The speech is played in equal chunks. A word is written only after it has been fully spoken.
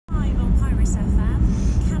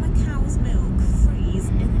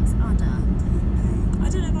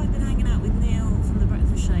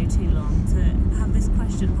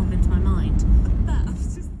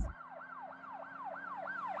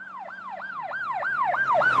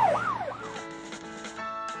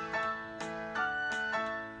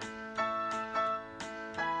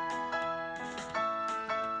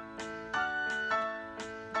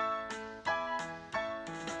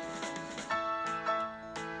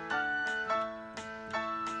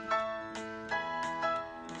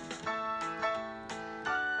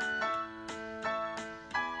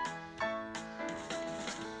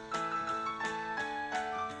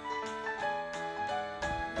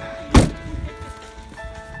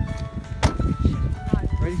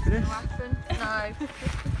this? No.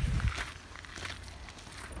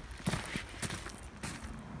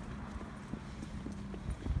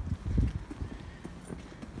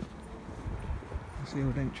 That's the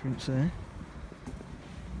old entrance there.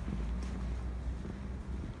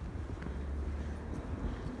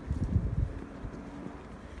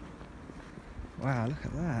 Wow, look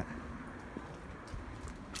at that.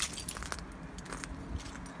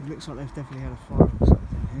 It looks like they've definitely had a fire or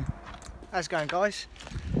something here. How's it going, guys?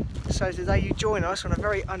 So today you join us on a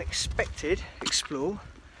very unexpected explore,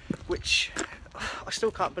 which I still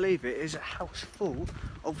can't believe it is a house full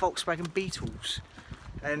of Volkswagen Beetles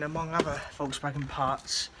and among other Volkswagen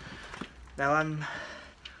parts. Now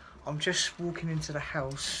I'm just walking into the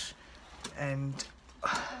house and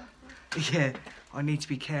yeah, I need to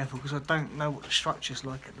be careful because I don't know what the structure's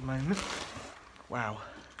like at the moment. Wow.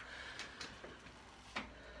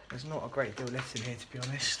 There's not a great deal left in here, to be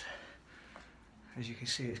honest. As you can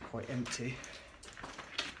see, it's quite empty.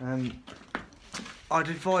 I'd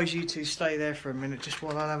advise you to stay there for a minute just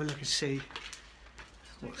while I have a look and see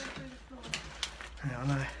what's... Yeah, I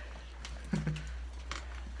know.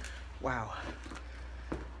 Wow.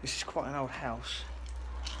 This is quite an old house.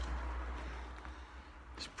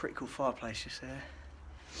 It's a pretty cool fireplace just there.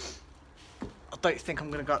 I don't think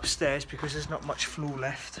I'm going to go upstairs because there's not much floor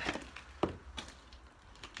left.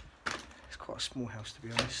 It's quite a small house, to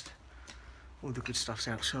be honest. All the good stuff's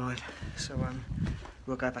outside, so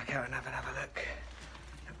we'll go back out and have another look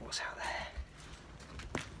at what's out there.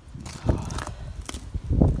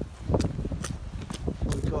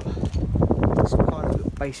 We've got some kind of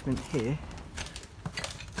little basement here.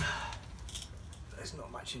 There's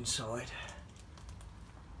not much inside.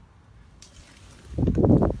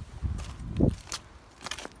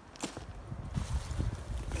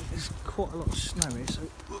 There's quite a lot of snow here, so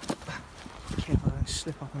be careful I don't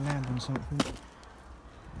slip up and land on something.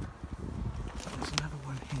 There's another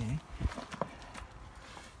one here.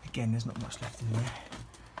 Again, there's not much left in there.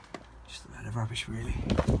 Just a load of rubbish, really.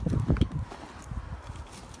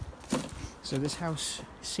 So this house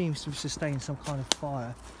seems to have sustained some kind of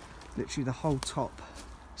fire. Literally the whole top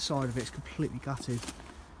side of it's completely gutted.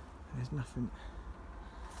 There's nothing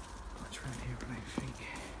much around here, I don't think.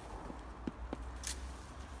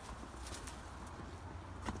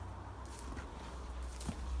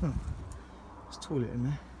 Oh, there's a toilet in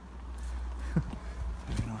there.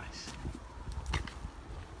 Very nice.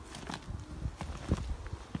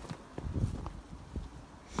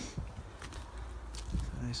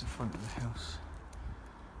 So there's the front of the house.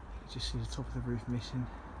 You can just see the top of the roof missing.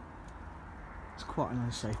 It's quite an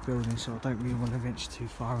unsafe building, so I don't really want to venture too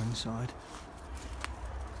far inside.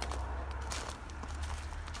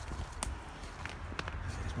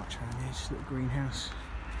 There's much around here, just a little greenhouse.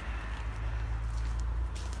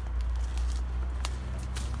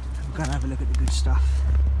 We're going to have a look at the good stuff.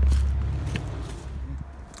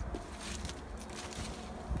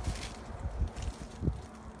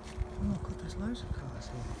 Oh god, there's loads of cars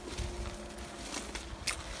here.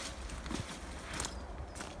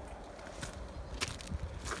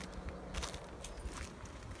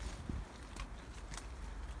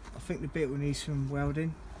 I think the Beetle needs some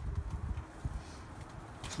welding.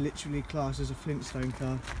 It's literally classed as a Flintstone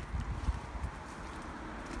car.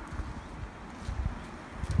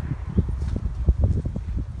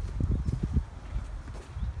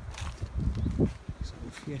 It's a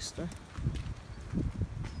Fiesta.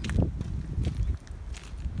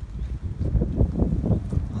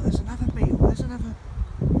 Oh, there's another Beetle. There's another.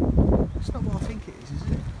 It's not what I think it is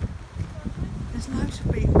it? There's loads of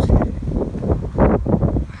Beetles here.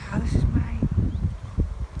 Wow, this is made.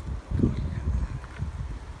 God, look at that.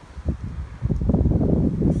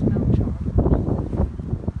 Smell charred.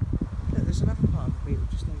 Look, there's another part of the Beetle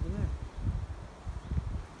just over there.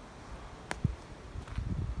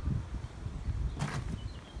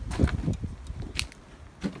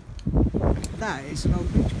 That is an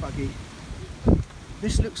old beach buggy.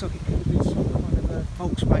 This looks like it could have been some kind of a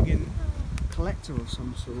Volkswagen collector of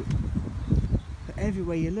some sort. But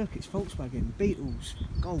everywhere you look, it's Volkswagen, Beetles,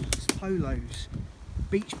 Golfs, Polos,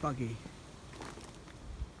 beach buggy.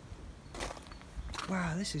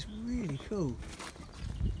 Wow, this is really cool.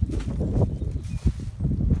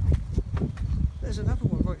 There's another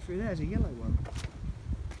one right through there, there's a yellow one.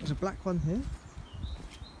 There's a black one here.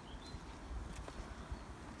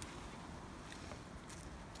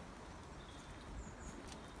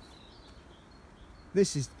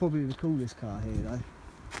 This is probably the coolest car here though.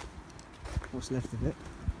 What's left of it.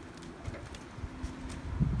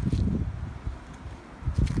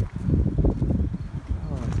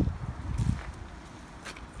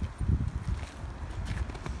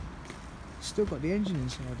 still got the engine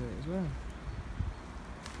inside of it as well.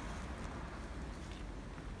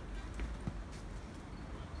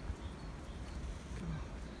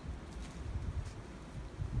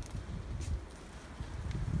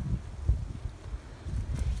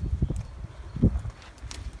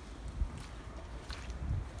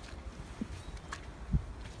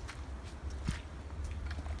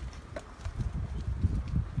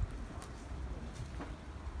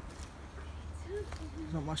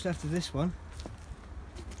 There's not much left of this one.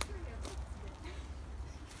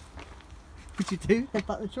 What'd you do?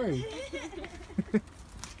 Headbutt the tree?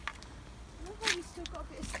 You've still got a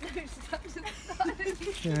bit of snow stuck to the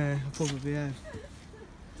side. Yeah, I probably have.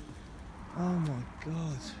 Oh my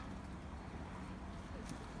god.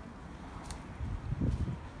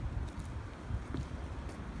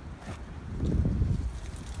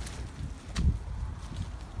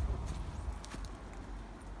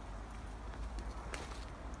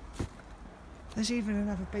 There's even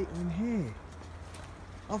another beetle in here.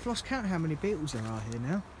 I've lost count how many beetles there are here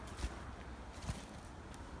now.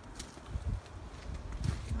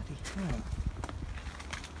 Bloody hell.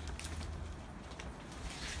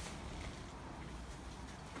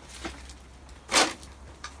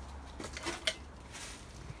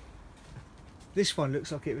 This one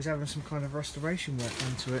looks like it was having some kind of restoration work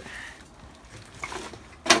done to it.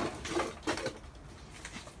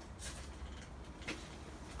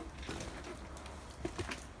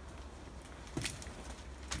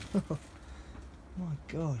 Oh my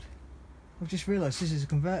god, I've just realised this is a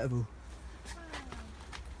convertible.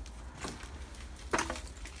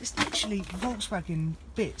 There's literally Volkswagen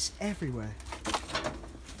bits everywhere.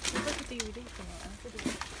 There's like a DVD from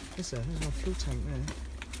it. There's my fuel tank there.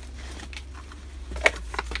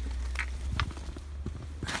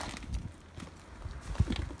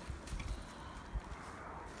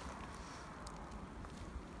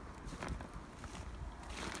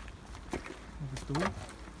 Another door.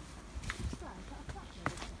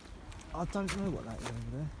 I don't know what that is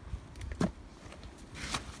over there.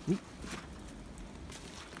 Oop.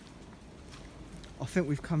 I think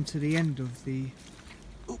we've come to the end of the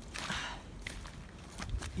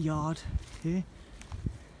yard here.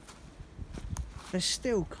 There's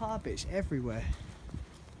still car bits everywhere.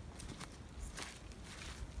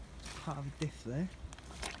 Part of a diff there.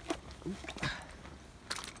 Oop.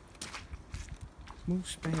 Small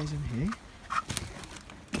spares in here.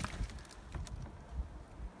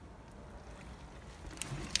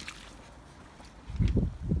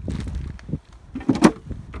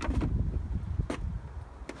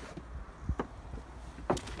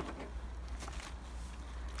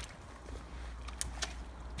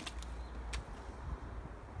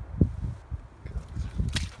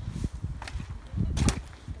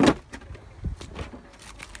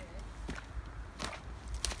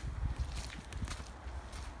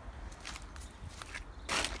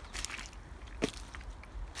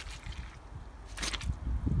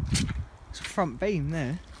 Front beam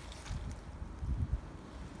there.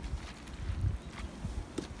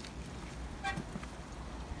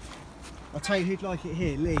 I'll tell you who'd like it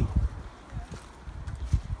here, Lee.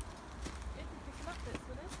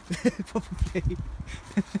 Probably.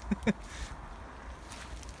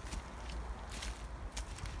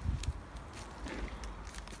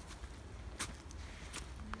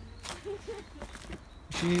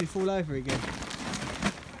 She nearly fall over again.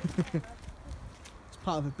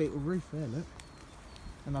 Part of a beetle roof there, look.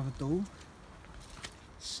 Another door.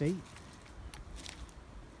 Seat.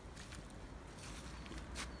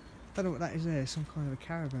 Don't know what that is there, some kind of a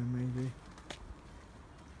caravan maybe.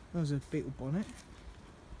 That was a beetle bonnet.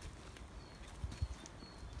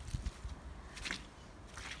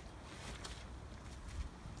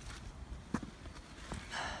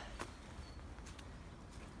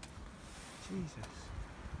 Jesus.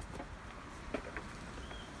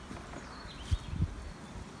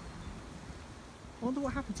 I wonder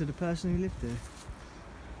what happened to the person who lived there.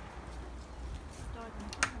 Died in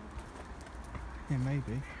the fire. Yeah,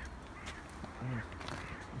 maybe. Oh,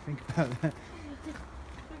 I think about that.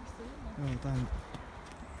 Oh, don't.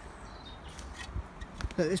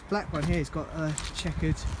 Look, this black one here has got a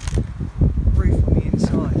checkered roof on the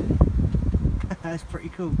inside. That's pretty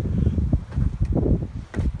cool.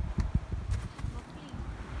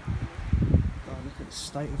 Oh, look at the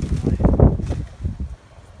state of it, mate.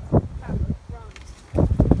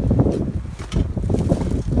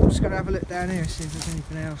 I'm just going to have a look down here and see if there's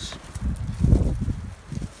anything else.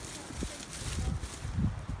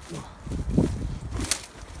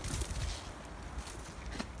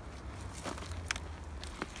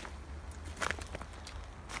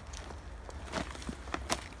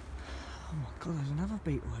 Oh my god, there's another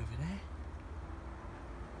beetle over there.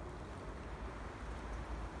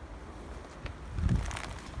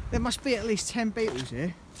 There must be at least 10 Beetles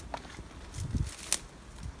here.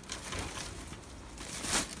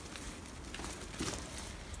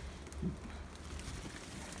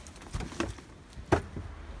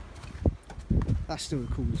 That's still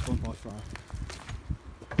the coolest one by far.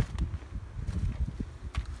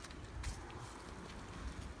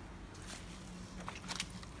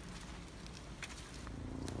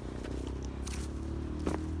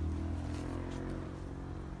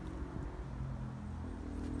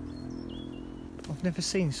 I've never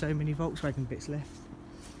seen so many Volkswagen bits left.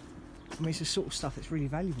 I mean, it's the sort of stuff that's really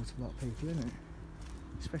valuable to a lot of people, isn't it?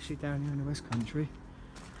 Especially down here in the West Country.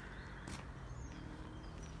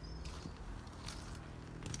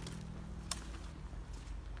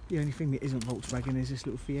 The only thing that isn't Volkswagen is this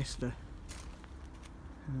little Fiesta.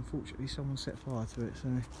 And unfortunately someone set fire to it, so...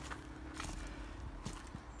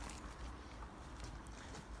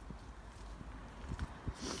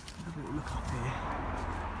 Have a little look up here.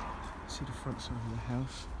 See the front side of the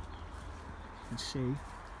house. You can see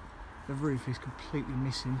the roof is completely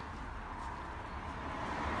missing.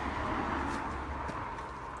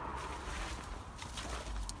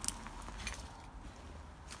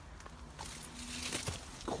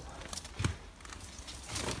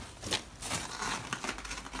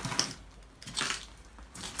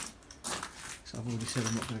 So I've already said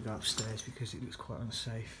I'm not going to go upstairs because it looks quite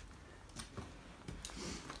unsafe.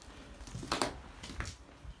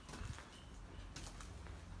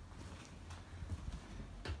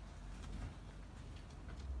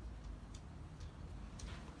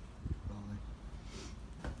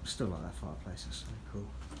 Still like that fireplace, that's so cool.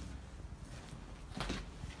 Do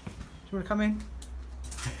you want to come in?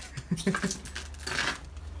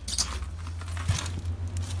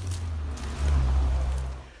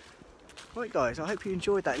 Right guys, I hope you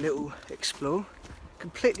enjoyed that little explore.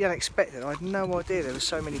 Completely unexpected, I had no idea there were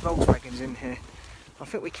so many Volkswagens in here. I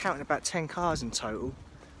think we counted about 10 cars in total,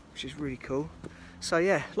 which is really cool. So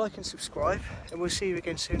yeah, like and subscribe, and we'll see you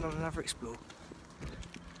again soon on another explore.